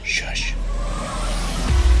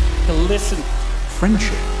listen.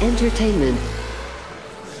 Friendship. Entertainment.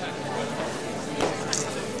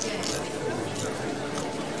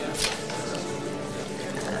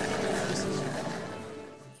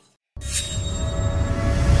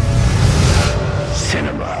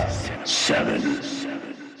 Cinema 7.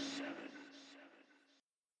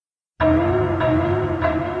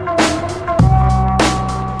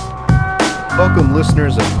 Welcome,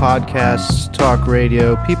 listeners of podcasts, talk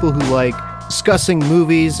radio, people who like discussing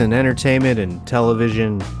movies and entertainment and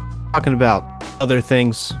television, talking about other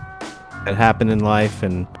things that happen in life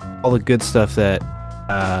and all the good stuff that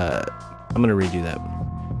I'm going to redo that.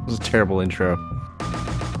 It was a terrible intro.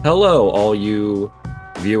 Hello, all you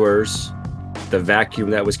viewers. The vacuum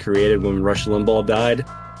that was created when Rush Limbaugh died.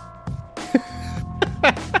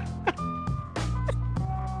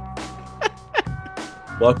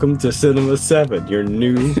 Welcome to Cinema 7, your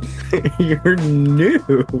new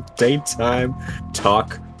daytime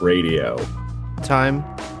talk radio. Time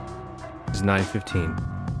is 9:15.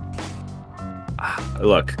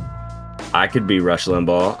 Look, I could be Rush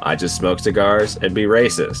Limbaugh. I just smoke cigars and be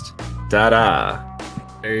racist. Ta-da.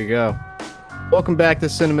 There you go. Welcome back to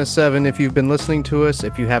Cinema 7. If you've been listening to us,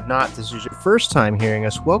 if you have not, this is your first time hearing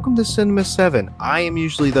us, welcome to Cinema 7. I am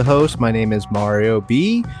usually the host. My name is Mario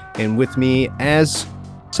B. And with me, as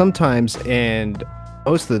sometimes and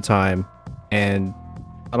most of the time, and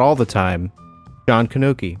not all the time, John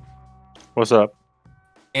Kanoki. What's up?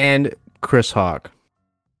 And Chris Hawk.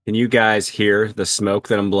 Can you guys hear the smoke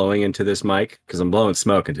that I'm blowing into this mic? Because I'm blowing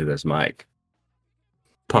smoke into this mic.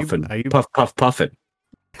 Puffing. Puffing.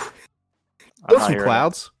 There's some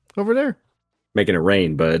clouds over there. Making it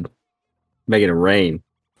rain, bud. Making it rain.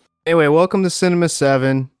 Anyway, welcome to Cinema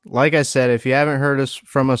 7. Like I said, if you haven't heard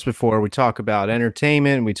from us before, we talk about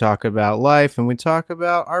entertainment, we talk about life, and we talk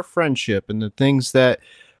about our friendship and the things that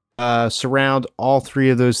surround all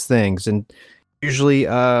three of those things. And usually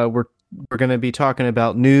we're going to be talking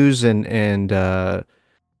about news and I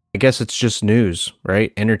guess it's just news,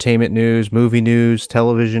 right? Entertainment news, movie news,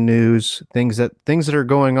 television news, things that are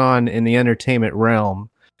going on in the entertainment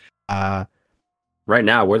realm. Right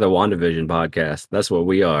now, we're the WandaVision podcast. That's what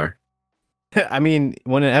we are. I mean,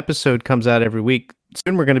 when an episode comes out every week,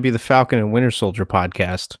 soon we're going to be the Falcon and Winter Soldier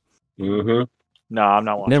podcast. Mm-hmm. No, I'm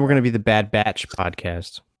not watching. And then we're going to be the Bad Batch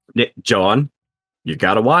podcast. John, you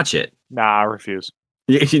got to watch it. Nah, I refuse.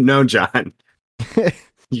 You know, John.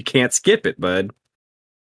 You can't skip it, bud.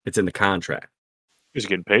 It's in the contract. Is he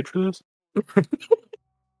getting paid for this?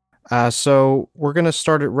 So we're going to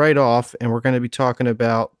start it right off, and we're going to be talking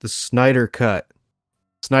about the Snyder Cut.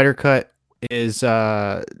 Snyder Cut is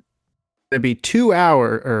going to be 4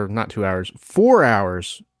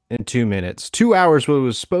 hours and 2 minutes. 2 hours what it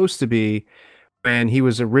was supposed to be when he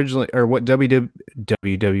was originally, or what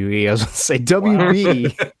WWE, I was going to say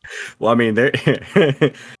WB. Well, I mean,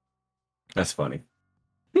 that's funny.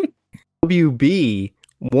 WB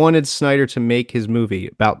wanted Snyder to make his movie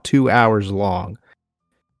about 2 hours long.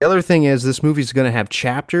 The other thing is this movie's going to have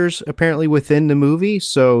chapters apparently within the movie.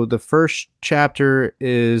 So the first chapter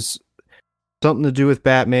is something to do with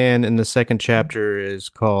Batman, and the second chapter is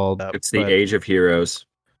called it's the Age of Heroes.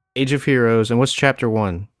 Age of Heroes. And what's chapter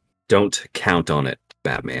 1? Don't count on it,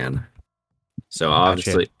 Batman. So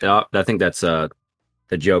obviously, I think that's the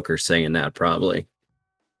Joker saying that. Probably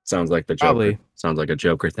sounds like the Joker. Probably sounds like a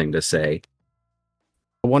Joker thing to say.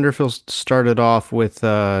 I wonder if he'll start it off with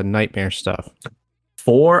nightmare stuff.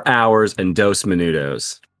 4 hours and 2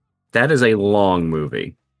 minutos. That is a long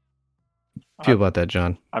movie. How do you feel about that,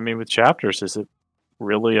 John? I mean, with chapters, is it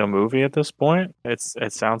really a movie at this point? It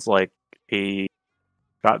sounds like he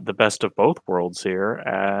got the best of both worlds here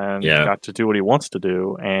and got to do what he wants to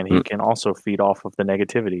do, and he can also feed off of the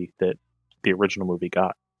negativity that the original movie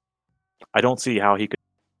got. I don't see how he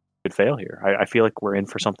could fail here. I feel like we're in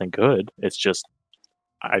for something good. It's just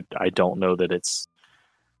I don't know that it's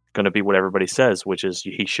going to be what everybody says, which is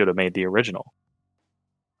he should have made the original.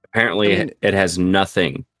 Apparently, it has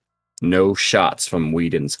nothing. No shots from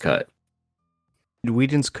Whedon's cut. Did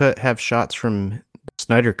Whedon's cut have shots from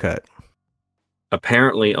Snyder Cut?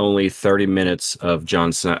 Apparently, only 30 minutes of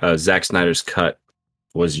Zack Snyder's cut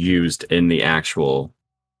was used in the actual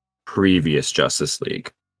previous Justice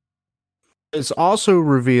League. It's also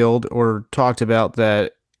revealed or talked about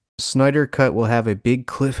that Snyder Cut will have a big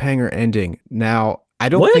cliffhanger ending. Now, I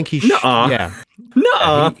don't think he should. Yeah.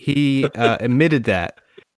 No. He admitted that.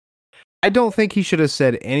 I don't think he should have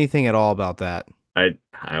said anything at all about that. I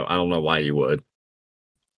don't know why you would.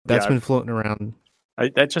 That's been floating around.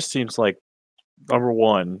 That just seems like, number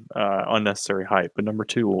one, unnecessary hype. But number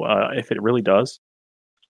two, if it really does,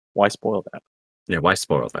 why spoil that? Yeah, why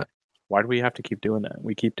spoil that? Why do we have to keep doing that?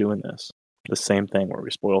 We keep doing this. The same thing where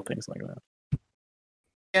we spoil things like that.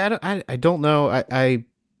 Yeah, I don't know. I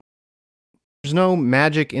there's no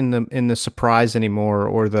magic in the surprise anymore,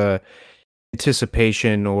 or the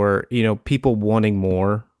anticipation, or people wanting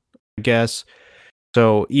more, I guess.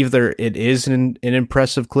 So either it is an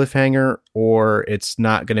impressive cliffhanger, or it's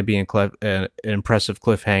not going to be an impressive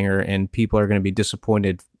cliffhanger, and people are going to be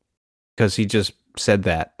disappointed because he just said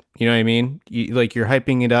that. You know what I mean? You're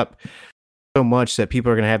hyping it up so much that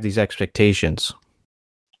people are going to have these expectations.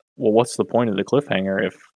 Well, what's the point of the cliffhanger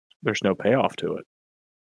if there's no payoff to it?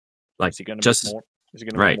 Like, is he going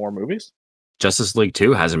to make more movies? Justice League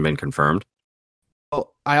 2 hasn't been confirmed.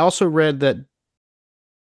 Well, I also read that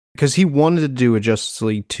because he wanted to do a Justice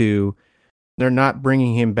League 2, they're not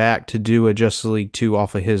bringing him back to do a Justice League 2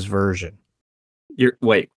 off of his version.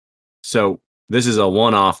 So this is a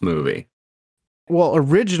one-off movie? Well,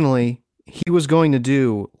 originally, he was going to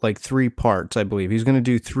do like 3 parts, I believe. He's going to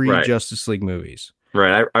do 3 Justice League movies.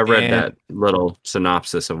 Right, I read that little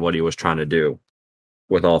synopsis of what he was trying to do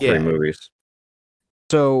with all 3 movies.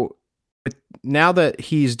 So now that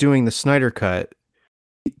he's doing the Snyder Cut,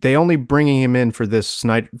 they only bringing him in for this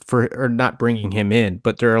or not bringing him in,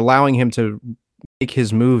 but they're allowing him to make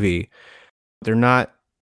his movie. They're not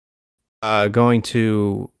going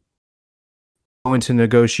to go into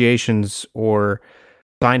negotiations or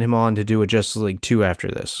sign him on to do a Justice League 2 after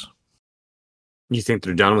this. You think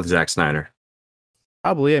they're done with Zack Snyder?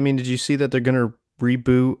 Probably. I mean, did you see that they're going to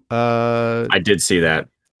reboot? I did see that.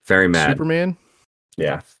 Very mad. Superman?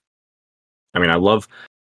 Yeah. I mean, I love...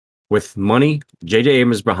 With money, J.J.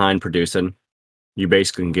 Abrams behind producing, you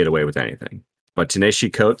basically can get away with anything. But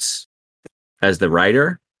Ta-Nehisi Coates as the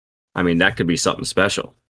writer, I mean, that could be something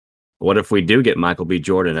special. What if we do get Michael B.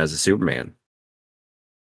 Jordan as a Superman?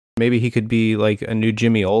 Maybe he could be like a new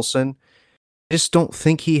Jimmy Olsen. I just don't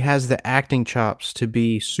think he has the acting chops to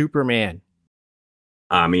be Superman.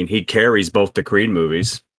 I mean, he carries both the Creed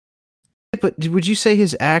movies. But would you say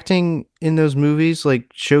his acting in those movies like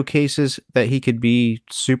showcases that he could be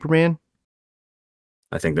Superman?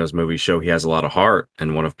 I think those movies show he has a lot of heart,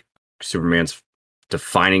 and one of Superman's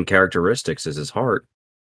defining characteristics is his heart.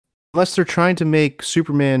 Unless they're trying to make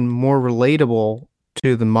Superman more relatable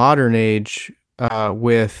to the modern age,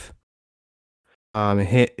 with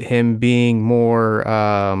him being more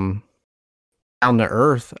down to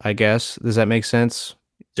earth, I guess. Does that make sense?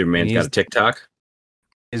 Superman's got a TikTok.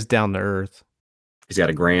 Is down to earth. He's got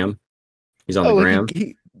a gram. He's on the gram.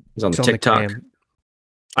 He's on the TikTok.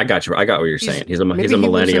 I got you. I got what you're saying. He's a millennial. He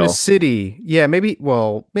lives in a city. Yeah, maybe.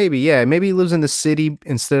 Well, maybe. Yeah, maybe he lives in the city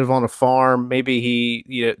instead of on a farm. Maybe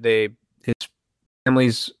his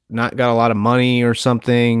family's not got a lot of money or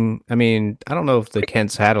something. I mean, I don't know if the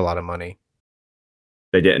Kents had a lot of money.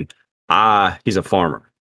 They didn't. He's a farmer,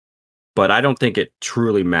 but I don't think it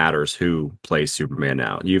truly matters who plays Superman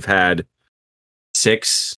now. You've had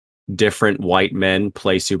 6 different white men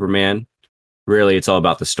play Superman. Really, it's all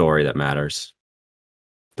about the story that matters.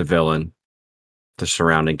 The villain, the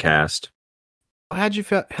surrounding cast. How'd you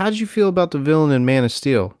feel about the villain in Man of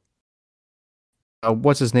Steel?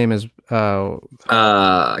 What's his name is?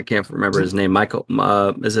 I can't remember his name. Michael.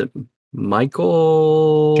 Is it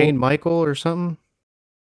Michael? Jane Michael or something?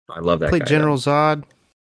 I love that. Played General Zod.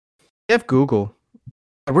 F Google.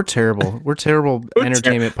 We're terrible. We're terrible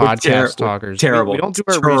entertainment podcast talkers. Terrible. We don't do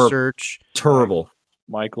our research. Terrible.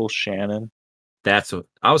 Michael Shannon. That's what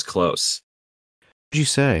I was close. What did you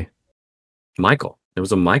say? Michael. It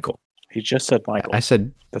was a Michael. He just said Michael. I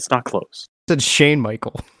said that's not close. I said Shane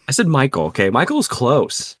Michael. I said Michael. Okay, Michael's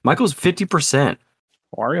close. Michael's 50%.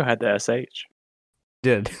 Mario had the SH.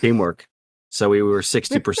 Did teamwork. So we were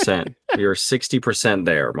 60%. We were 60%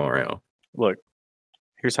 there, Mario. Look,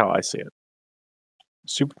 here's how I see it.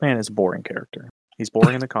 Superman is a boring character. He's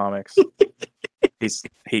boring in the comics.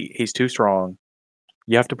 He's too strong.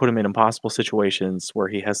 You have to put him in impossible situations where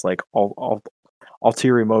he has like all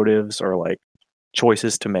ulterior motives or like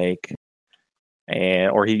choices to make,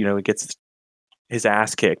 or he gets his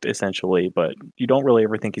ass kicked essentially. But you don't really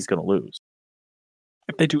ever think he's going to lose.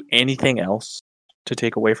 If they do anything else to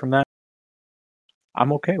take away from that,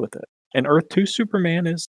 I'm okay with it. And Earth 2 Superman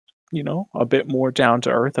is, a bit more down to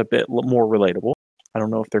earth, a bit more relatable. I don't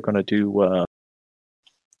know if they're going to do,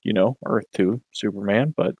 Earth 2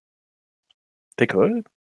 Superman, but they could.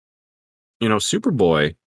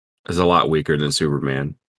 Superboy is a lot weaker than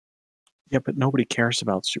Superman. Yeah, but nobody cares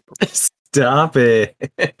about Superboy. Stop it.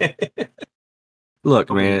 Look,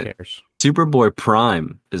 nobody man, cares. Superboy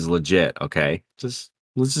Prime is legit, okay? Let's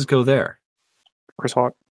just go there. Chris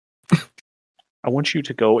Hawk, I want you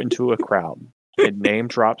to go into a crowd and name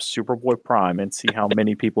drop Superboy Prime and see how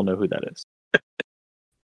many people know who that is.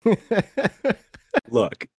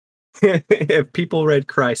 Look, if people read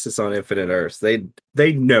Crisis on Infinite Earths, they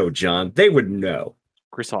know, John. They would know.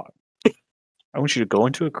 Chris Hawk, I want you to go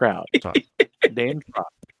into a crowd, name drop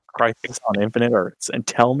Crisis on Infinite Earths, and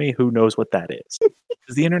tell me who knows what that is.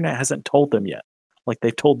 Because the internet hasn't told them yet. Like,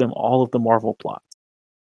 they've told them all of the Marvel plots.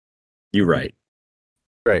 You're right.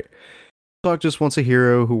 Right. Hawk just wants a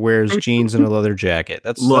hero who wears jeans and a leather jacket.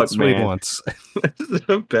 That's what he wants. That's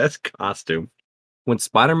the best costume. When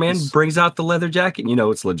Spider-Man brings out the leather jacket, you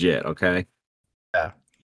know it's legit, okay? Yeah.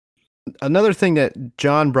 Another thing that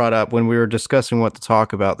John brought up when we were discussing what to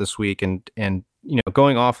talk about this week and you know,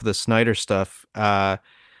 going off of the Snyder stuff,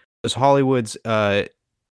 was Hollywood's how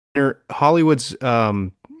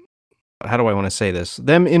do I want to say this?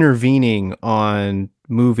 Them intervening on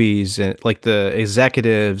movies and like the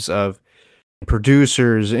executives of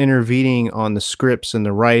producers intervening on the scripts and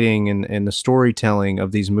the writing and the storytelling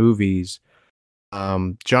of these movies.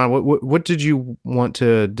 John, what did you want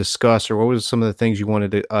to discuss, or what was some of the things you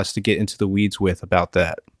wanted us to get into the weeds with about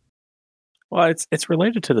that? Well, it's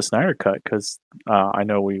related to the Snyder Cut because I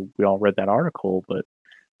know we all read that article, but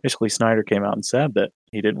basically Snyder came out and said that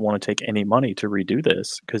he didn't want to take any money to redo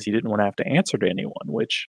this because he didn't want to have to answer to anyone,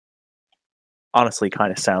 which honestly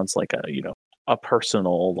kind of sounds like a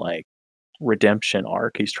personal like redemption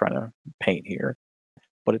arc he's trying to paint here.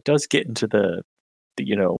 But it does get into the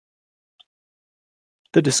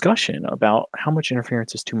discussion about how much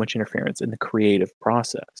interference is too much interference in the creative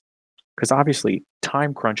process. Because obviously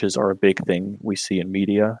time crunches are a big thing we see in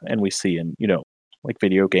media and we see in, like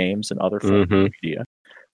video games and other forms of media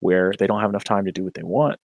where they don't have enough time to do what they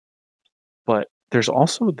want. But there's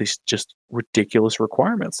also these just ridiculous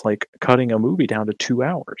requirements like cutting a movie down to 2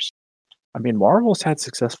 hours. I mean, Marvel's had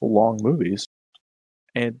successful long movies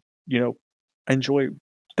and, enjoy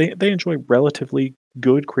relatively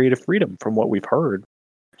good creative freedom from what we've heard.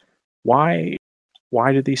 Why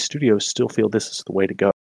do these studios still feel this is the way to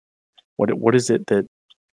go? What is it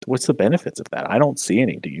what's the benefits of that? I don't see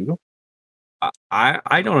any. Do you?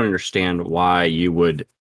 I don't understand why you would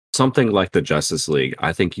something like the Justice League.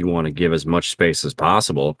 I think you want to give as much space as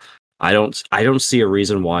possible. I don't see a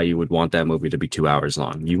reason why you would want that movie to be 2 hours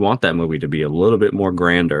long. You want that movie to be a little bit more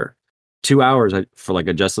grander. 2 hours for like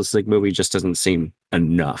a Justice League movie just doesn't seem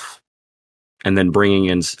enough. And then bringing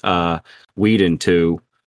in Whedon to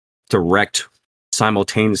direct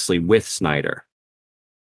simultaneously with Snyder.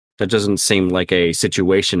 That doesn't seem like a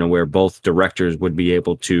situation where both directors would be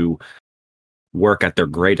able to work at their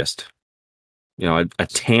greatest. A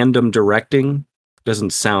tandem directing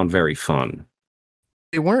doesn't sound very fun.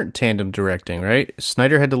 They weren't tandem directing, right?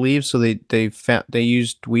 Snyder had to leave, so they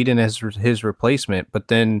used Whedon as his replacement. But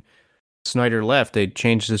then Snyder left; they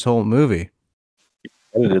changed his whole movie.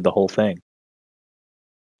 They did the whole thing,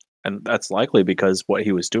 and that's likely because what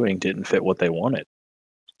he was doing didn't fit what they wanted,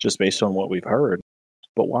 just based on what we've heard.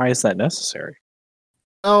 But why is that necessary?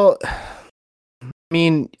 Well, I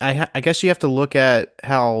mean, I guess you have to look at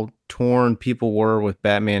how torn people were with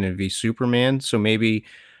Batman v Superman. So maybe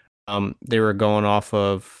they were going off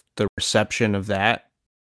of the reception of that.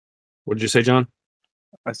 What did you say, John?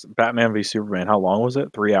 Batman v Superman. How long was it?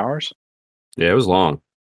 3 hours? Yeah, it was long.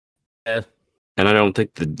 Yeah. And I don't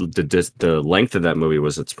think the length of that movie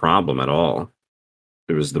was its problem at all.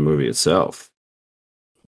 It was the movie itself.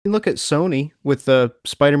 Look at Sony with the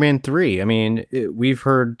Spider-Man 3. I mean, we've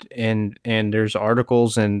heard and there's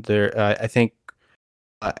articles and there. I think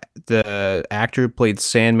the actor who played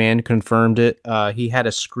Sandman confirmed it. He had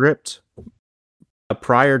a script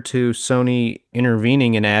prior to Sony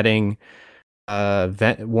intervening and adding,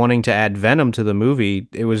 wanting to add Venom to the movie.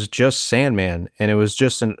 It was just Sandman, and it was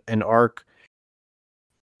just an arc.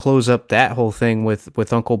 Close up that whole thing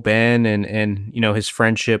with Uncle Ben and his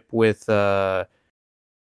friendship with Harry.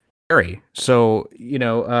 So he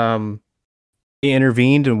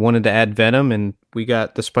intervened and wanted to add Venom, and we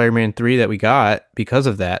got the Spider-Man 3 that we got because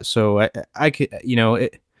of that. So I could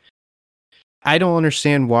I don't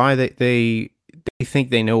understand why they think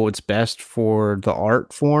they know what's best for the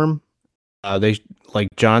art form. They, like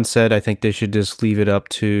John said, I think they should just leave it up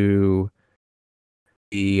to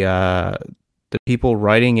the people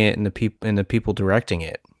writing it and the people directing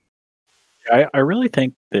it. I really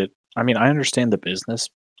think that, I mean, I understand the business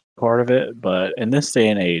part of it, but in this day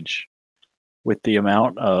and age, with the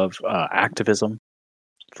amount of activism,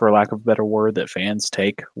 for lack of a better word, that fans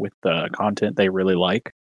take with the content they really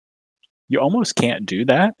like, you almost can't do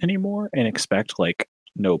that anymore and expect like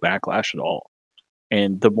no backlash at all.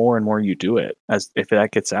 And the more and more you do it, as if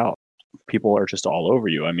that gets out, people are just all over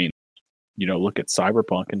you. I mean, look at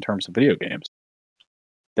Cyberpunk in terms of video games.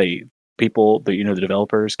 The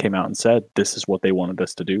developers came out and said, this is what they wanted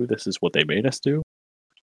us to do. This is what they made us do.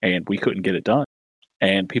 And we couldn't get it done.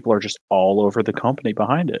 And people are just all over the company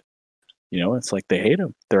behind it. It's like they hate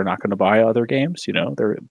them. They're not going to buy other games.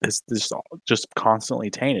 This just constantly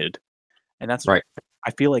tainted. And that's right.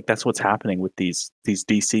 I feel like that's what's happening with these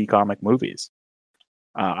DC comic movies.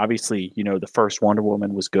 Obviously, the first Wonder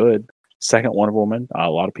Woman was good. Second Wonder Woman, a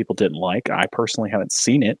lot of people didn't like. I personally haven't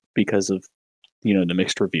seen it because of, the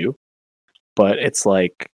mixed review. But it's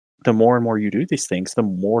like the more and more you do these things, the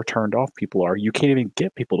more turned off people are. You can't even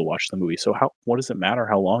get people to watch the movie. So what does it matter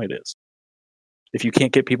how long it is? If you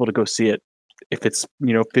can't get people to go see it, if it's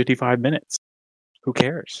 55 minutes, who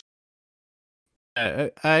cares?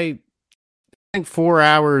 I think 4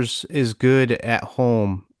 hours is good at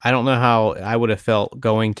home. I don't know how I would have felt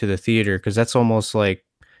going to the theater, because that's almost like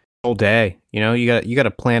a whole day. You got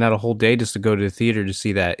to plan out a whole day just to go to the theater to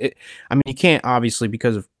see that. You can't, obviously,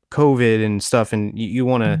 because of COVID and stuff, and you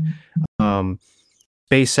want to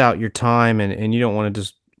space out your time, and you don't want to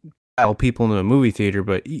just pile people into a movie theater,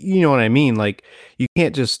 but you know what I mean? Like, you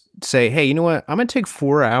can't just say, hey, you know what? I'm going to take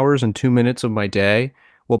 4 hours and 2 minutes of my day.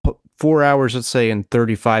 Well, put 4 hours, let's say, and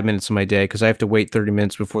 35 minutes of my day, because I have to wait 30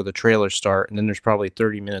 minutes before the trailers start, and then there's probably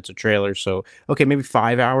 30 minutes of trailers. So, okay, maybe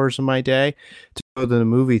 5 hours of my day to go to the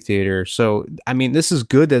movie theater. So, this is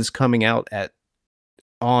good that it's coming out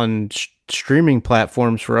on streaming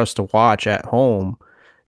platforms for us to watch at home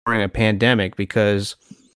during a pandemic, because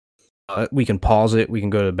we can pause it, we can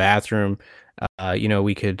go to the bathroom,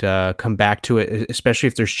 we could come back to it, especially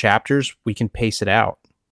if there's chapters, we can pace it out.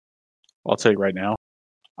 I'll tell you right now,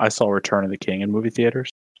 I saw Return of the King in movie theaters.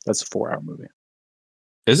 That's a 4-hour movie.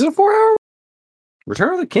 Is it a 4-hour?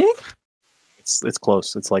 Return of the King? It's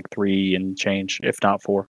close. It's like 3 and change, if not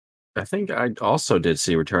 4. I think I also did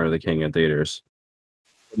see Return of the King in theaters.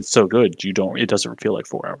 It's so good, it doesn't feel like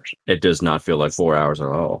 4 hours. It does not feel like 4 hours at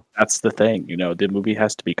all. That's the thing, the movie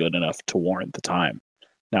has to be good enough to warrant the time.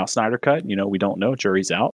 Now, Snyder Cut, we don't know, jury's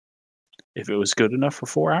out. If it was good enough for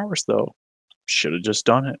 4 hours, though, should have just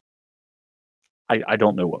done it. I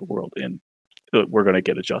don't know what world we're going to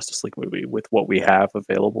get a Justice League movie with what we have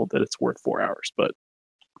available that it's worth 4 hours, but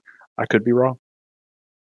I could be wrong.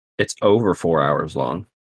 It's over 4 hours long.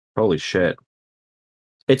 Holy shit.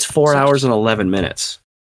 It's 4 hours and 11 minutes.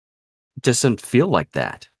 It doesn't feel like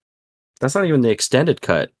that. That's not even the extended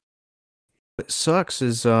cut. What sucks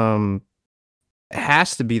is it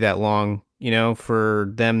has to be that long,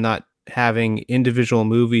 for them not having individual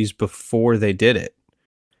movies before they did it.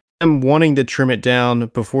 I'm wanting to trim it down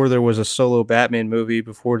before there was a solo Batman movie,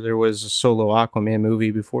 before there was a solo Aquaman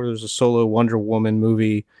movie, before there was a solo Wonder Woman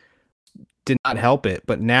movie. Did not help it.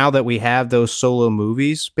 But now that we have those solo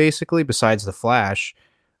movies, basically, besides The Flash,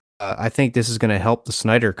 I think this is going to help the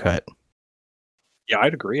Snyder Cut. Yeah,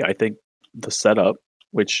 I'd agree. I think the setup,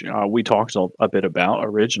 which we talked a bit about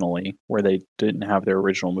originally, where they didn't have their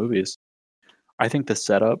original movies, I think the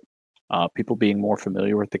setup, people being more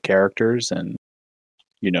familiar with the characters, and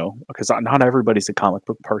because not everybody's a comic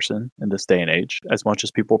book person in this day and age. As much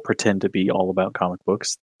as people pretend to be all about comic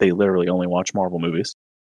books, they literally only watch Marvel movies.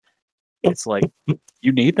 It's like,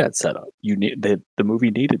 you need that setup. You need the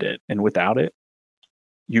movie needed it, and without it,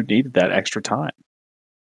 you needed that extra time.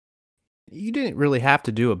 You didn't really have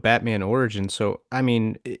to do a Batman origin, so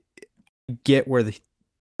get where they're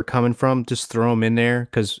coming from. Just throw them in there,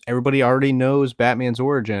 because everybody already knows Batman's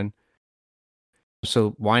origin.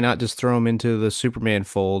 So why not just throw him into the Superman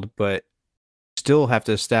fold, but still have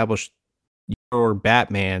to establish your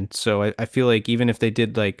Batman? So I feel like even if they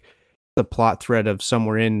did like the plot thread of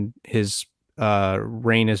somewhere in his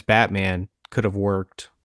reign as Batman, could have worked.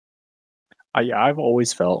 I've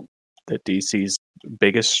always felt that DC's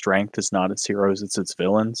biggest strength is not its heroes, it's its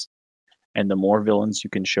villains. And the more villains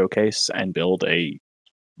you can showcase and build a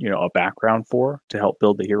background for to help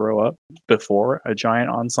build the hero up before a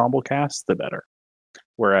giant ensemble cast, the better.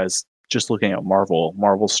 Whereas just looking at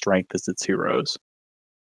Marvel's strength is its heroes.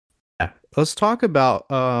 Yeah. Let's talk about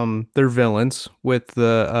their villains with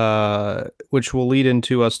the which will lead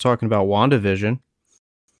into us talking about WandaVision.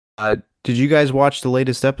 Did you guys watch the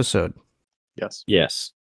latest episode? Yes.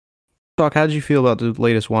 Yes. Doc, how did you feel about the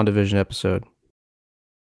latest WandaVision episode?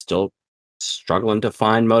 Still struggling to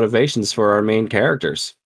find motivations for our main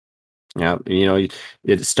characters. Yeah,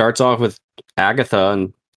 it starts off with Agatha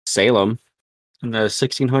and Salem in the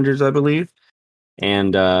 1600s, I believe.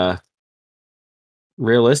 And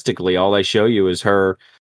realistically, all they show you is her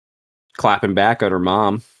clapping back at her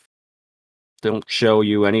mom. They don't show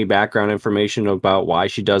you any background information about why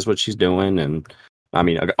she does what she's doing. And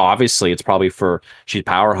obviously it's probably she's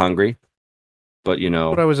power hungry. But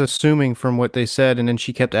what I was assuming from what they said, and then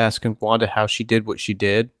she kept asking Wanda how she did what she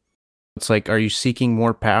did. It's like, are you seeking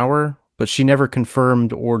more power? But she never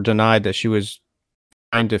confirmed or denied that she was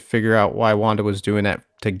trying to figure out why Wanda was doing that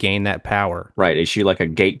to gain that power. Right. Is she like a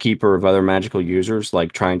gatekeeper of other magical users,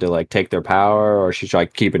 like trying to like take their power, or is she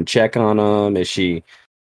like keeping check on them? Is she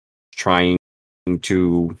trying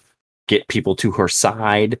to get people to her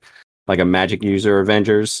side, like a magic user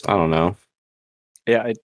Avengers? I don't know.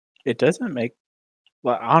 Yeah, it doesn't make.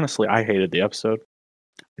 Well, honestly, I hated the episode.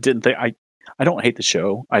 I didn't think I don't hate the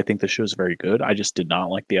show. I think the show is very good. I just did not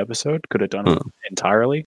like the episode. Could have done it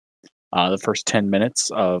entirely. The first 10 minutes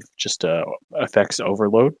of just effects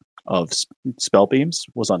overload of spell beams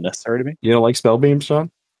was unnecessary to me. You don't like spell beams, Sean?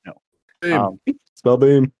 No. Spell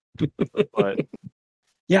beam. But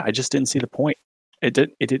yeah, I just didn't see the point. It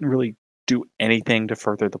didn't really do anything to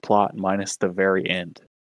further the plot, minus the very end.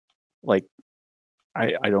 Like,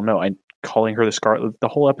 I don't know. I'm calling her the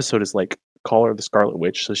whole episode is like, call her the Scarlet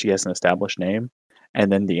Witch so she has an established name,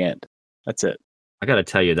 and then the end. That's it. I gotta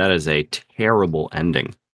tell you, that is a terrible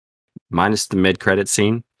ending. Minus the mid-credit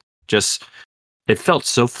scene, just it felt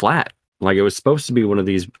so flat. Like it was supposed to be one of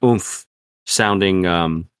these oomph sounding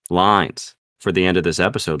lines for the end of this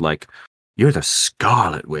episode. Like, you're the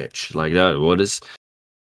Scarlet Witch. Like, what is?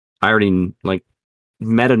 I already like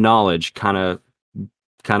meta knowledge kind of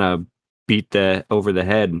beat over the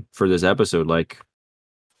head for this episode. Like,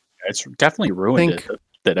 it's definitely ruined it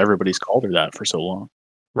that everybody's called her that for so long.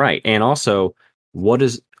 Right, and also, what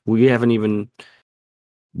does the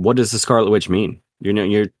Scarlet Witch mean?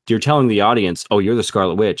 You're telling the audience, oh, you're the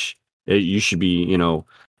Scarlet Witch. You should be,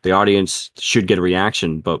 the audience should get a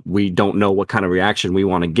reaction, but we don't know what kind of reaction we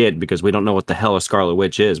want to get because we don't know what the hell a Scarlet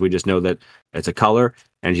Witch is. We just know that it's a color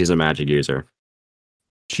and she's a magic user.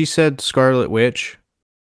 She said Scarlet Witch.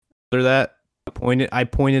 After that, I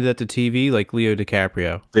pointed at the TV like Leo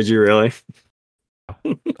DiCaprio. Did you really?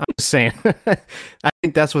 I'm just saying. I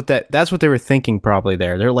think that's what they were thinking probably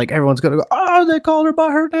there. They're like, everyone's gonna go, oh, they called her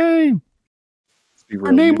by her name.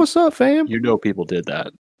 Her name, what's up, fam? You know people did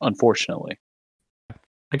that, unfortunately.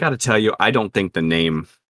 I gotta tell you, I don't think the name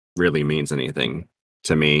really means anything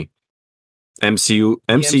to me. MCU,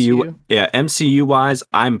 yeah, MCU wise,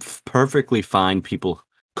 I'm perfectly fine people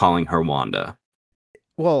calling her Wanda.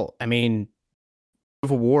 Well, I mean,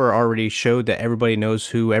 Civil War already showed that everybody knows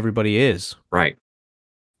who everybody is. Right.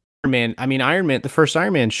 Iron Man, the first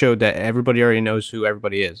Iron Man showed that everybody already knows who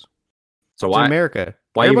everybody is. So why America?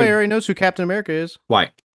 Why everybody already knows who Captain America is.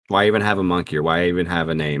 Why? Why even have a monkey or why even have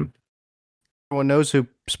a name? Everyone knows who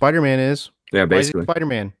Spider-Man is. Yeah, basically.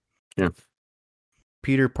 Spider-Man. Yeah.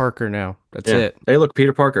 Peter Parker now. That's it. Hey, look,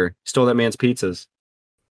 Peter Parker stole that man's pizzas.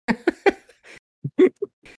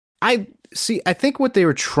 I think what they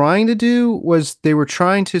were trying to do was they were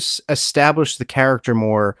trying to establish the character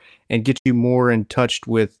more and get you more in touch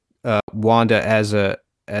with Wanda as a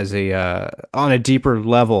on a deeper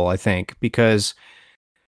level, I think, because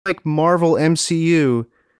like Marvel MCU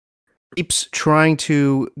keeps trying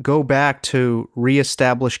to go back to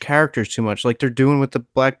reestablish characters too much, like they're doing with the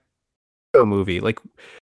Black Widow movie. Like,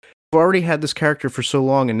 we've already had this character for so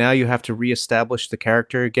long, and now you have to reestablish the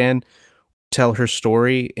character again, tell her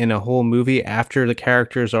story in a whole movie after the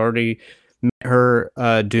character's already met her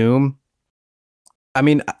doom. I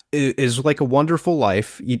mean, it is like A Wonderful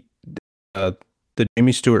Life, the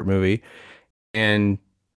Jimmy Stewart movie, and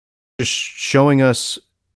just showing us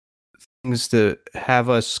things to have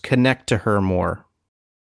us connect to her more.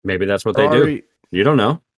 Maybe that's what they do. You don't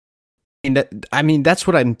know. I mean, that's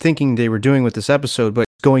what I'm thinking they were doing with this episode, but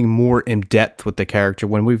going more in depth with the character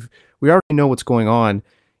when we already know what's going on.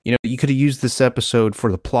 You could have used this episode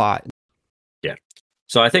for the plot. Yeah.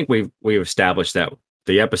 So I think we've established that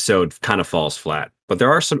the episode kind of falls flat, but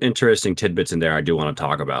there are some interesting tidbits in there I do want to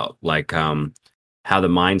talk about, like how the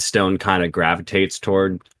Mind Stone kind of gravitates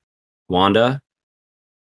toward Wanda,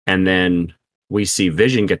 and then we see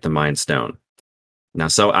Vision get the Mind Stone. Now,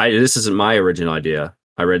 this isn't my original idea.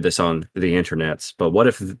 I read this on the internets, but what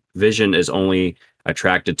if Vision is only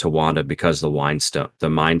attracted to Wanda because the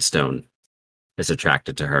Mind Stone is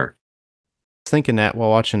attracted to her? I was thinking that while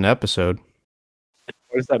watching the episode.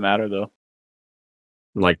 What does that matter, though?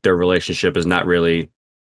 Like, their relationship is not really,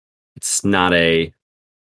 it's not a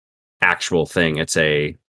actual thing. It's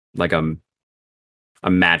a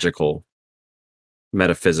magical,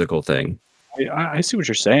 metaphysical thing. I see what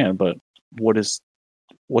you're saying, but what's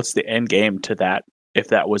the end game to that if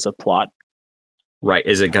that was a plot? Right.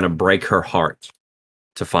 Is it going to break her heart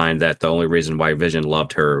to find that the only reason why Vision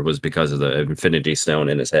loved her was because of the Infinity Stone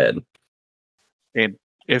in his head? And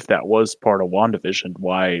if that was part of WandaVision,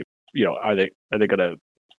 why, are they going to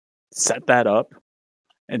set that up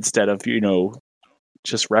instead of,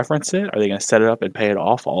 just reference it? Are they going to set it up and pay it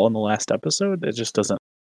off all in the last episode? It just doesn't.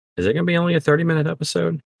 Is it going to be only a 30-minute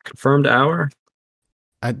episode? Confirmed hour?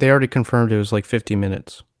 They already confirmed it was like 50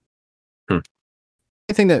 minutes. The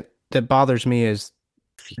thing that bothers me is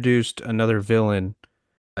introduced another villain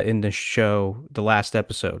in the show, the last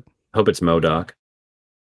episode. Hope it's MODOK.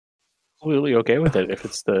 Completely okay with it if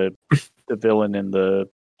it's the villain in the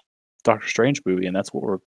Doctor Strange movie, and that's what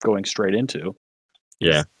we're going straight into.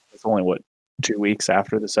 Yeah. It's only, 2 weeks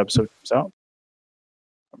after this episode comes out?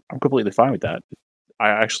 I'm completely fine with that. I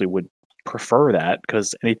actually would prefer that,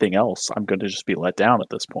 because anything else, I'm going to just be let down at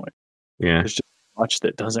this point. Yeah. There's just much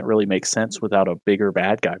that doesn't really make sense without a bigger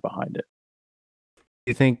bad guy behind it.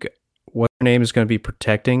 You think what her name is going to be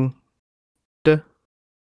protecting?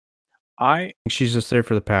 I think she's just there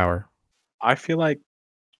for the power. I feel like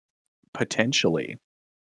potentially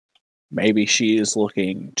maybe she is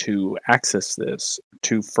looking to access this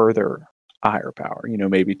to further a higher power,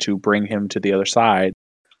 maybe to bring him to the other side,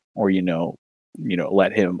 or,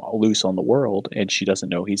 let him loose on the world, and she doesn't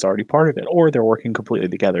know he's already part of it, or they're working completely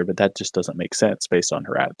together, but that just doesn't make sense based on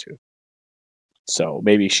her attitude. So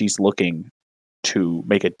maybe she's looking to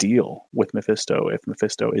make a deal with Mephisto if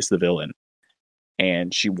Mephisto is the villain,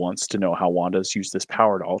 and she wants to know how Wanda's used this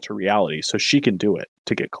power to alter reality so she can do it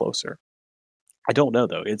to get closer. I don't know,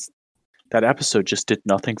 though. That episode just did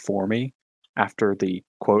nothing for me after the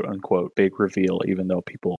quote-unquote big reveal, even though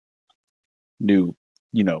people knew,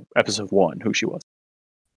 episode 1, who she was.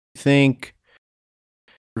 I think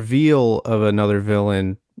reveal of another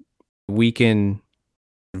villain weaken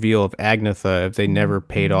reveal of Agnetha if they never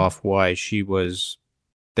paid off why she was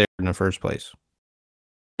there in the first place.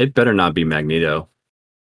 It better not be Magneto.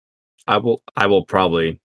 I will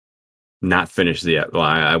probably not finish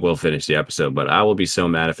I will finish the episode, but I will be so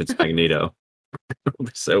mad if it's Magneto.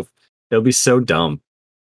 It'll be so dumb.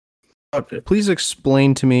 Please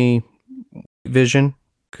explain to me Vision,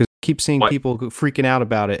 because I keep seeing people freaking out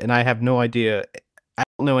about it, and I have no idea. I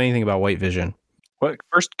don't know anything about White Vision.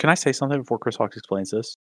 First, can I say something before Chris Hawks explains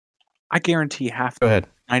this? I guarantee Go ahead.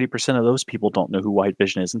 90% of those people don't know who White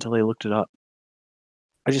Vision is until they looked it up.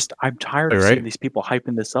 I'm tired of seeing these people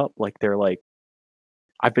hyping this up like they're like,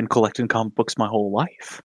 I've been collecting comic books my whole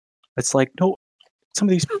life. It's like, no, some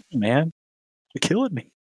of these people, man, they're killing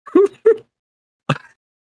me.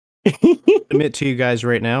 Admit to you guys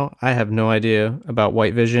right now, I have no idea about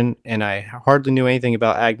White Vision, and I hardly knew anything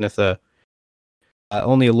about Agnetha.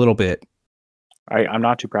 Only a little bit. I'm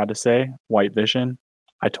not too proud to say White Vision.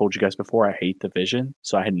 I told you guys before I hate the Vision,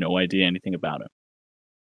 so I had no idea anything about it.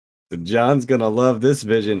 So John's gonna love this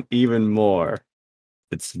Vision even more.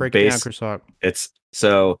 It's Break it down, Chris Hawk. It's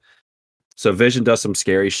so Vision does some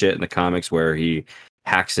scary shit in the comics where he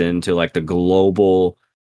hacks into like the global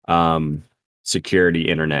security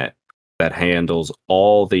internet that handles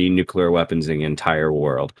all the nuclear weapons in the entire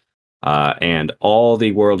world. And all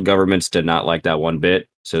the world governments did not like that one bit,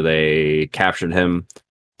 so they captured him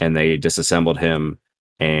and they disassembled him.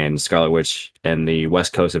 And Scarlet Witch and the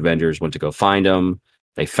West Coast Avengers went to go find him.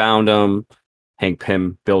 They found him. Hank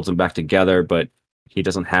Pym builds them back together, but he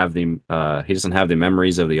doesn't have the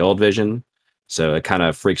memories of the old Vision, so it kind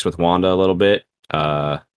of freaks with Wanda a little bit.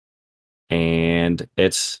 And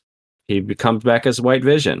he becomes back as White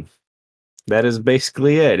Vision. That is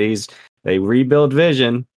basically it. They rebuild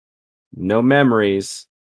Vision, no memories,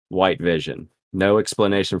 White Vision, no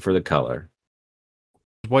explanation for the color.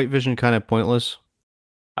 Is White Vision kind of pointless?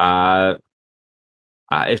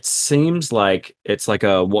 It seems like it's like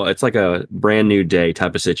a brand new day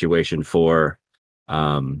type of situation for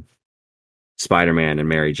Spider-Man and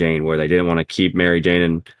Mary Jane, where they didn't want to keep Mary Jane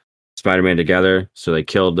and Spider-Man together, so they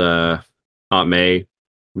killed Aunt May,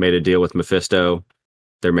 made a deal with Mephisto.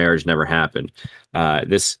 Their marriage never happened.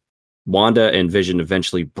 This Wanda and Vision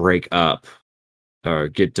eventually break up or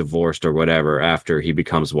get divorced or whatever after he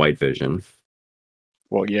becomes White Vision.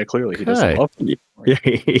 Well, yeah, clearly he doesn't love it. Yeah,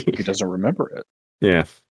 he doesn't remember it. Yeah,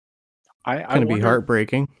 it's gonna be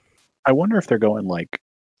heartbreaking. I wonder if they're going like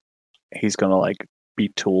he's gonna like be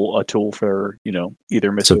a tool for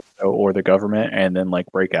either Mephisto or the government, and then like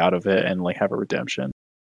break out of it and like have a redemption.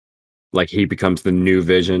 Like he becomes the new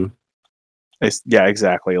Vision. Yeah,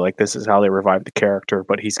 exactly. Like this is how they revive the character,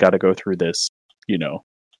 but he's got to go through this,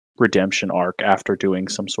 redemption arc after doing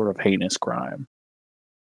some sort of heinous crime.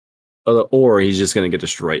 Or he's just going to get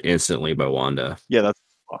destroyed instantly by Wanda. Yeah, that's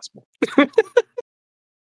possible.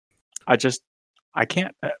 I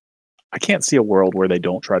can't see a world where they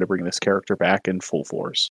don't try to bring this character back in full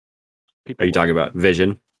force. Are you talking about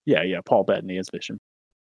Vision? Yeah, Paul Bettany is Vision.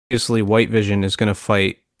 Obviously, White Vision is going to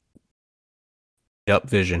fight up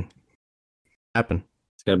Vision. happen.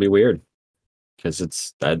 It's gonna be weird because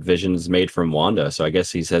it's that Vision is made from Wanda, so I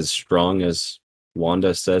guess he's as strong as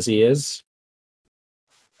Wanda says he is.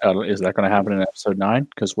 Is that going to happen in episode 9?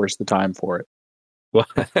 Because where's the time for it? Well,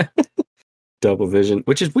 Double Vision,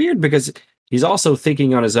 which is weird because he's also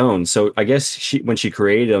thinking on his own. So I guess when she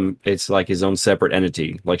created him, it's like his own separate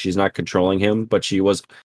entity. Like she's not controlling him, but she was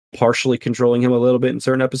partially controlling him a little bit in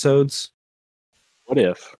certain episodes. What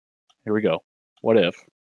if? Here we go. What if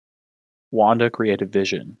Wanda created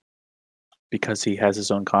Vision because he has his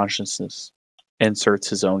own consciousness, inserts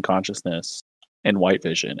his own consciousness in White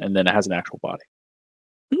Vision, and then it has an actual body?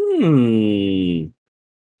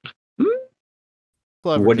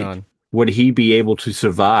 Clever, John. Would he be able to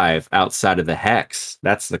survive outside of the Hex?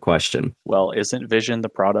 That's the question. Well, isn't Vision the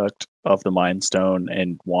product of the Mind Stone,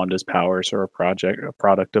 and Wanda's powers are a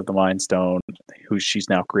product of the Mind Stone, who she's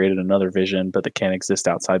now created another Vision, but that can't exist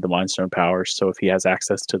outside the Mind Stone powers. So if he has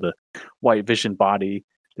access to the White Vision body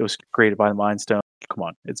that was created by the Mind Stone, come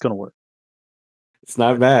on, it's going to work. It's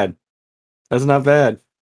not bad. That's not bad.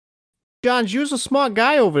 John, you was a smart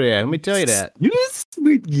guy over there. Let me tell you that. You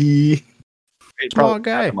sweet guy. It's Small probably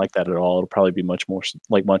guy. not like that at all. It'll probably be much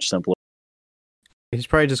simpler. He's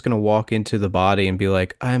probably just gonna walk into the body and be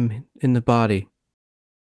like, "I'm in the body."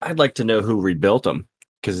 I'd like to know who rebuilt him,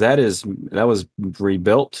 because that was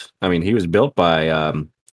rebuilt. I mean, he was built by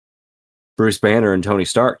Bruce Banner and Tony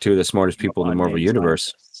Stark, two of the smartest people in the Marvel universe.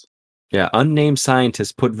 Scientists. Yeah, unnamed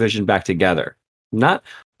scientists put Vision back together. Not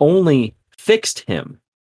only fixed him,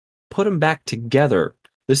 put him back together.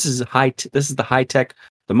 This is the high tech.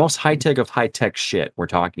 The most high-tech of high-tech shit we're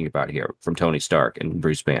talking about here from Tony Stark and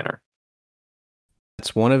Bruce Banner.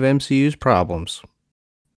 That's one of MCU's problems,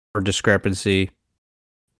 or discrepancy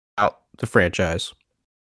throughout the franchise.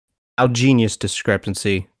 Out genius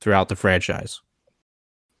discrepancy throughout the franchise.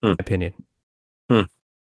 In my opinion.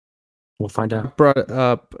 We'll find out. Brought it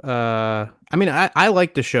up. I mean, I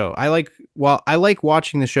like the show. I like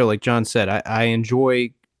watching the show. Like John said, I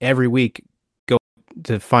enjoy every week going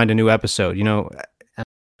to find a new episode. You know.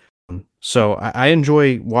 So I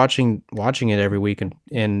enjoy watching it every week,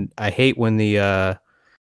 and I hate when the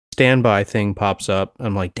standby thing pops up.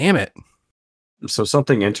 I'm like, damn it. So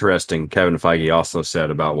something interesting Kevin Feige also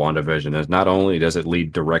said about WandaVision is not only does it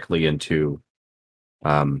lead directly into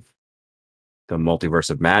the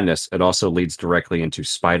Multiverse of Madness, it also leads directly into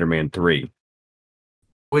Spider-Man 3.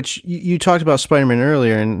 Which you talked about Spider-Man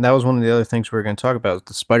earlier, and that was one of the other things we were going to talk about,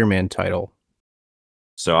 the Spider-Man title.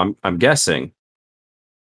 So I'm guessing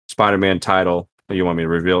Spider-Man title. You want me to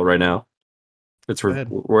reveal it right now? It's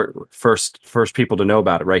we're first people to know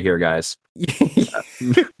about it right here, guys.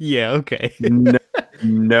 Yeah, okay.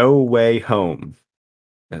 No Way Home.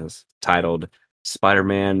 It's titled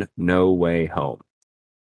Spider-Man No Way Home.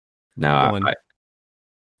 Now,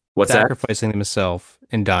 what's sacrificing himself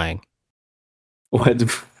and dying. What?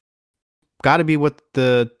 Got to be what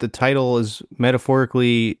the title is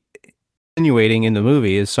metaphorically insinuating in the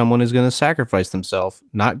movie is someone is going to sacrifice themselves,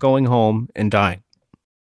 not going home and dying.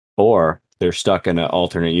 Or they're stuck in an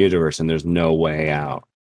alternate universe and there's no way out.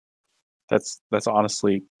 That's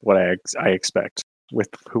honestly what I expect with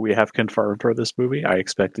who we have confirmed for this movie. I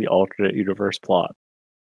expect the alternate universe plot.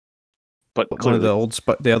 But one of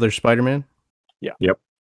the other Spider-Man? Yeah. Yep.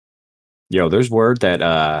 Yo, there's word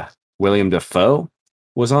that William Dafoe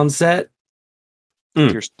was on set.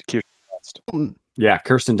 Kirsten Dunst. Yeah,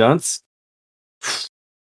 Kirsten Dunst.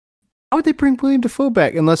 How would they bring William Dafoe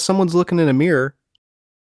back unless someone's looking in a mirror?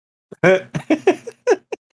 Did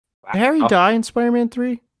Harry die in Spider-Man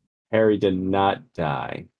 3? Harry did not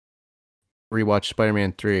die. Rewatch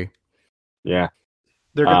Spider-Man 3. Yeah.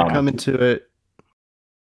 They're going to come into it.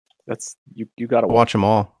 That's you got to watch them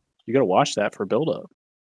all. You got to watch that for build-up.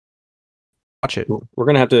 Watch it. We're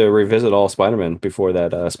going to have to revisit all Spider-Man before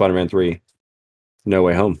that Spider-Man 3 No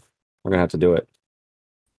Way Home. We're going to have to do it.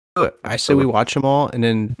 I say we watch them all, and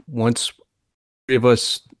then once three of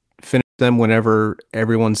us finish them whenever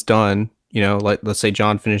everyone's done, you know, like let's say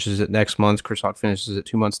John finishes it next month, Chris Hawk finishes it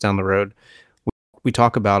 2 months down the road, we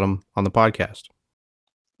talk about them on the podcast.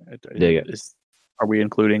 Dig it. Are we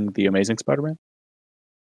including the Amazing Spider-Man?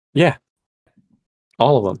 Yeah.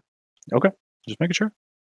 All of them. Okay. Just making sure.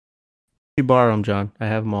 You borrow them, John. I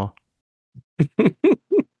have them all.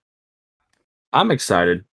 I'm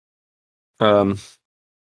excited.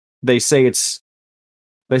 They say it's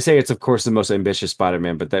of course the most ambitious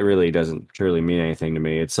Spider-Man, but that really doesn't truly mean anything to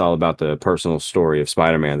me. It's all about the personal story of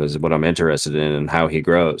Spider-Man. This is what I'm interested in and how he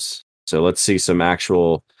grows. So let's see some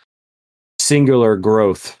actual singular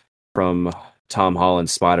growth from Tom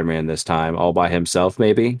Holland's Spider-Man this time, all by himself,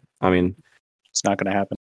 maybe. I mean, it's not going to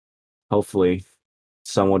happen. Hopefully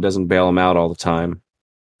someone doesn't bail him out all the time.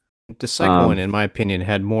 The second one, in my opinion,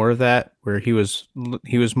 had more of that, where he was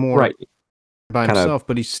more Right. by himself,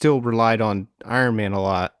 but he still relied on Iron Man a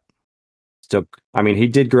lot. Still, I mean, he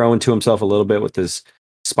did grow into himself a little bit with his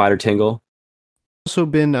spider tingle. Also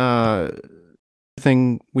been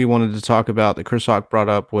thing we wanted to talk about that Chris Hawk brought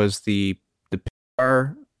up was the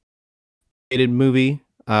Pixar animated movie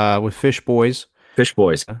with Fish Boys. Fish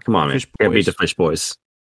Boys, come on, man! Can't beat the Fish Boys.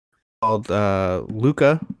 Called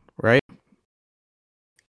Luca, right?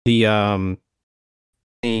 The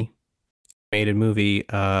animated movie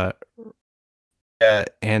and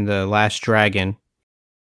The Last Dragon.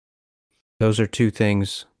 Those are two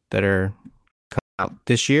things that are coming out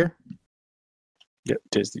this year. Yep,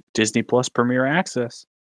 Disney Plus Premier Access.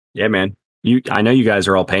 Yeah, man. I know you guys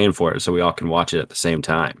are all paying for it, so we all can watch it at the same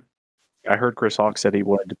time. I heard Chris Hawk said he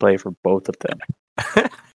wanted to pay for both of them.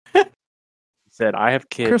 He said, "I have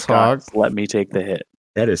kids. Guys, let me take the hit."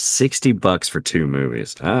 That is $60 for 2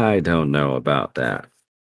 movies. I don't know about that.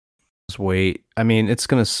 Just wait. I mean, it's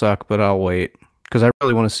gonna suck, but I'll wait because I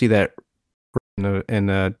really want to see that in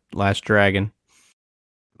the Last Dragon.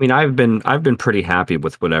 I mean, I've been pretty happy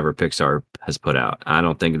with whatever Pixar has put out. I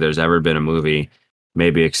don't think there's ever been a movie,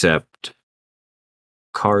 maybe except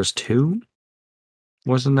Cars 2.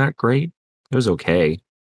 Wasn't that great? It was okay.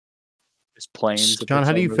 It's planes. John,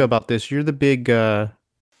 how do you feel about this? You're the big. I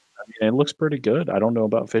mean, it looks pretty good. I don't know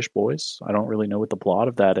about Fish Boys. I don't really know what the plot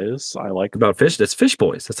of that is. I like about Fish. That's Fish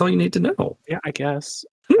Boys. That's all you need to know. Yeah, I guess.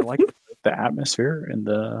 I like the atmosphere and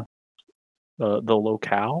the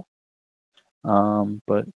locale.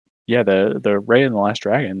 But yeah, the Raya and the Last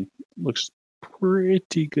Dragon looks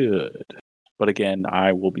pretty good. But again,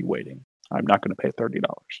 I will be waiting. I'm not going to pay $30.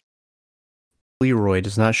 Leroy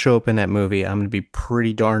does not show up in that movie. I'm going to be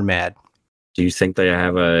pretty darn mad. Do you think they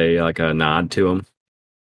have a nod to him?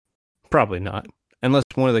 Probably not, unless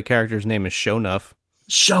one of the characters' name is Sho'nuff.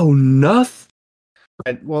 Sho'nuff?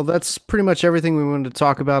 Well, that's pretty much everything we wanted to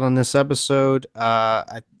talk about on this episode.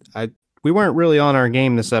 We weren't really on our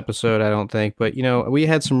game this episode, I don't think, but we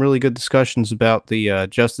had some really good discussions about the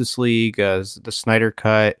Justice League, the Snyder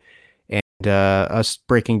Cut, and us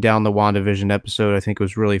breaking down the WandaVision episode. I think it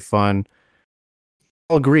was really fun.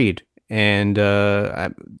 All agreed, and I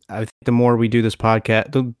think the more we do this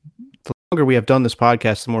podcast, the longer we have done this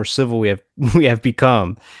podcast, the more civil we have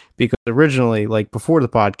become. Because originally, like before the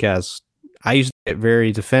podcast, I used to get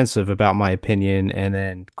very defensive about my opinion, and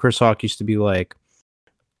then Chris Hawk used to be like,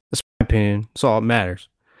 "That's my opinion. That's all that matters."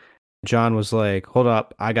 John was like, "Hold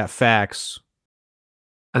up, I got facts."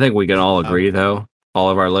 I think we can all agree, though, all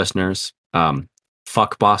of our listeners,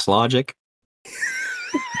 fuck Boss Logic.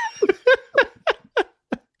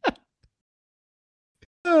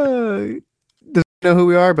 Doesn't know who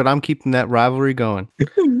we are, but I'm keeping that rivalry going.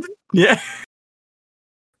 Yeah.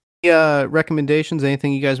 Recommendations?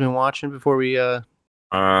 Anything you guys been watching before we?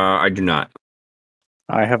 I do not.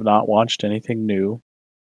 I have not watched anything new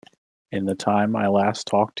in the time I last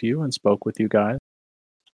talked to you and spoke with you guys.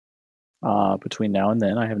 Between now and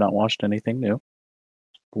then, I have not watched anything new.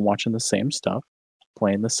 Been watching the same stuff,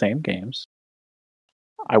 playing the same games.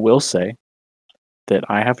 I will say that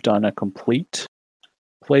I have done a complete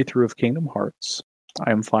playthrough of Kingdom Hearts.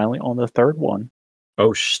 I am finally on the third one.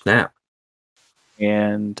 Oh, snap.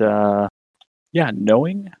 And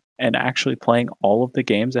knowing and actually playing all of the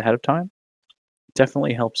games ahead of time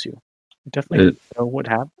definitely helps you. Definitely know what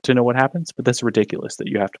happens, but that's ridiculous that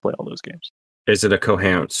you have to play all those games. Is it a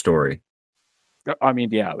coherent story? I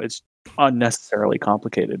mean, yeah, it's unnecessarily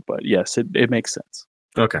complicated, but yes, it makes sense.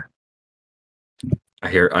 Okay.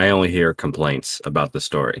 I only hear complaints about the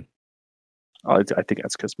story. I think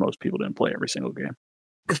that's because most people didn't play every single game.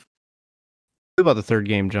 What about the third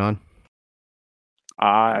game, John?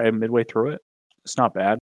 I'm midway through it. It's not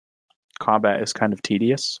bad. Combat is kind of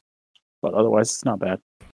tedious, but otherwise it's not bad.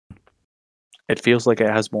 It feels like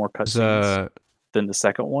it has more cutscenes than the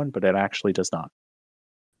second one, but it actually does not.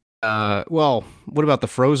 Well, what about the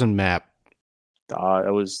Frozen map?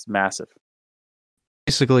 It was massive.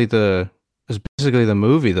 Basically the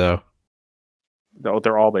movie, though.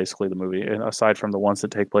 They're all basically the movie, and aside from the ones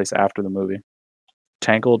that take place after the movie.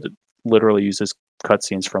 Tangled literally uses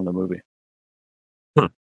cutscenes from the movie.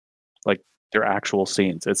 Like, they're actual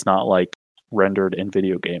scenes. It's not like rendered in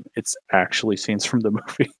video game. It's actually scenes from the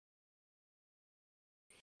movie.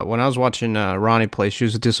 When I was watching Ronnie play, she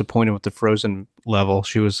was disappointed with the Frozen level.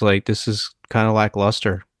 She was like, "This is kind of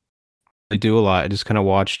lackluster. They do a lot. I just kind of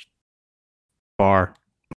watched far."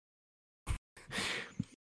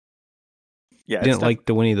 Yeah, I didn't like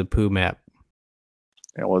the Winnie the Pooh map.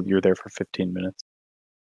 Yeah, well, you're there for 15 minutes.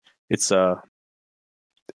 It's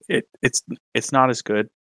it's not as good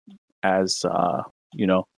as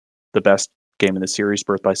the best game in the series,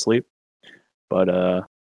 Birth by Sleep, but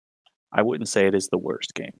I wouldn't say it is the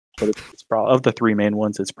worst game. But it's probably, of the three main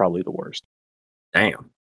ones, it's probably the worst. Damn.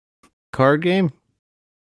 Card game?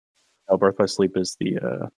 No, Birth by Sleep is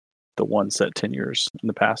the one set 10 years in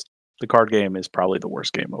the past. The card game is probably the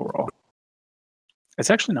worst game overall. It's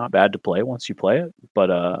actually not bad to play once you play it,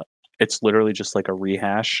 but it's literally just like a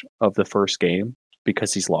rehash of the first game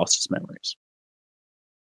because he's lost his memories.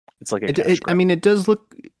 It's like it does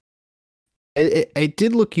look. It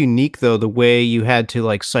did look unique though, the way you had to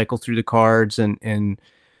like cycle through the cards, and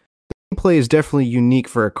the gameplay is definitely unique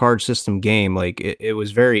for a card system game. Like it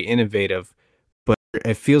was very innovative, but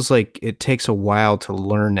it feels like it takes a while to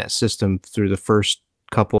learn that system through the first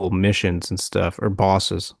couple missions and stuff, or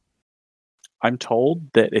bosses. I'm told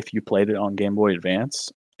that if you played it on Game Boy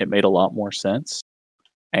Advance, it made a lot more sense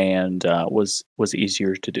and was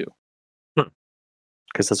easier to do.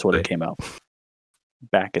 Because that's what it came out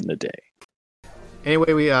back in the day.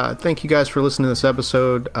 Anyway, we thank you guys for listening to this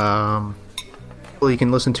episode. You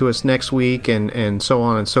can listen to us next week and so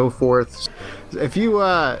on and so forth. If you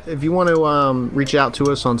want to reach out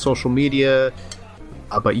to us on social media,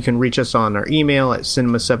 but you can reach us on our email at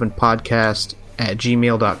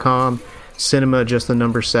cinema7podcast@gmail.com. Cinema, just the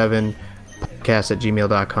number 7,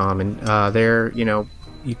 podcast@gmail.com. And there,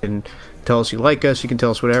 you can tell us you like us. You can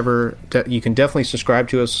tell us whatever. You can definitely subscribe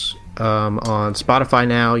to us on Spotify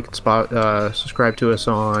now. You can subscribe to us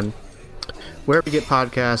on wherever you get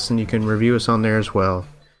podcasts, and you can review us on there as well.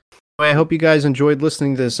 I hope you guys enjoyed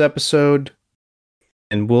listening to this episode,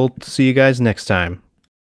 and we'll see you guys next time.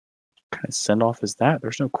 What kind of send-off is that?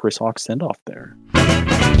 There's no Chris Hawk send-off there.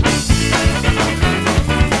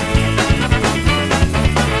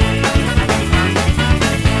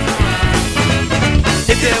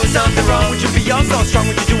 If there was something wrong, would you be all so strong?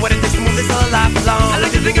 Would you do what it takes to move this whole life along? I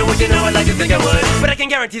like to think I would, I like to think I would, but I can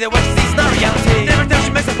guarantee that what you see is not reality. Every time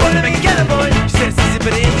she makes a point to make it get a boy, she said it's easy,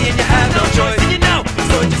 but in the end you have no choice. And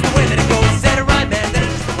it's going just the way that it goes. Is that a right, man?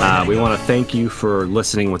 We want to thank you for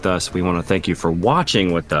listening with us. We want to thank you for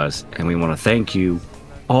watching with us, and we want to thank you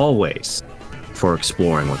always for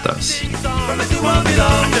exploring with us.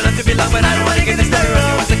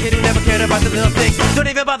 Don't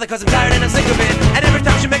even bother cause I'm tired and I'm sick of it. And every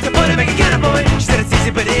time she makes a point to make it get a boy, she said it's easy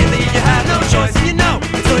but in the end you have no choice. And